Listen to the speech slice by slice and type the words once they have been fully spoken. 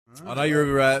I know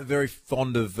you're very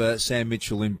fond of Sam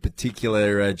Mitchell in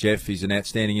particular, Jeff. He's an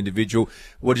outstanding individual.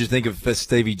 What did you think of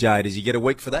Stevie J? Does he get a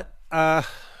week for that?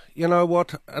 You know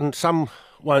what, and some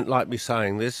won't like me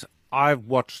saying this, I've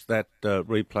watched that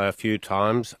replay a few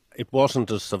times. It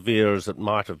wasn't as severe as it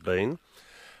might have been.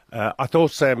 I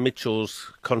thought Sam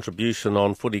Mitchell's contribution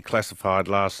on Footy Classified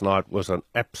last night was an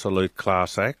absolute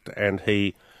class act, and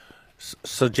he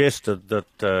suggested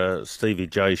that Stevie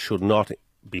J should not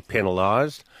be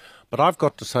penalised. But I've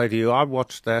got to say to you, I've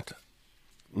watched that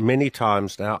many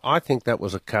times now. I think that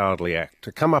was a cowardly act,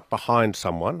 to come up behind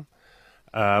someone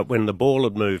when the ball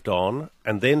had moved on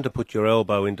and then to put your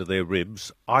elbow into their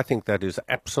ribs. I think that is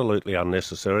absolutely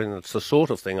unnecessary, and it's the sort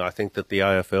of thing I think that the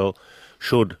AFL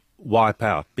should wipe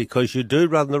out, because you do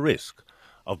run the risk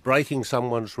of breaking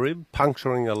someone's rib,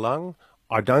 puncturing a lung.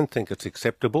 I don't think it's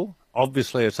acceptable.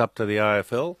 Obviously, it's up to the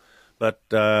AFL,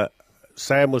 but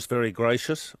Sam was very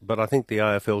gracious, but I think the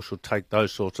AFL should take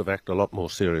those sorts of acts a lot more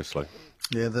seriously.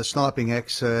 Yeah, the sniping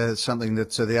act's something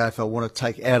that the AFL want to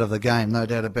take out of the game, no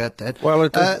doubt about that. Well,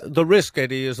 the risk,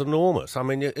 Eddie, is enormous. I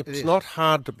mean, it's not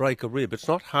hard to break a rib. It's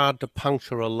not hard to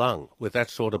puncture a lung with that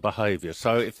sort of behaviour.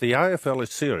 So if the AFL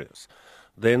is serious,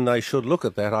 then they should look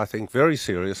at that, I think, very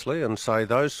seriously and say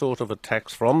those sort of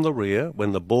attacks from the rear,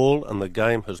 when the ball and the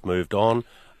game has moved on,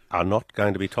 are not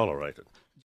going to be tolerated.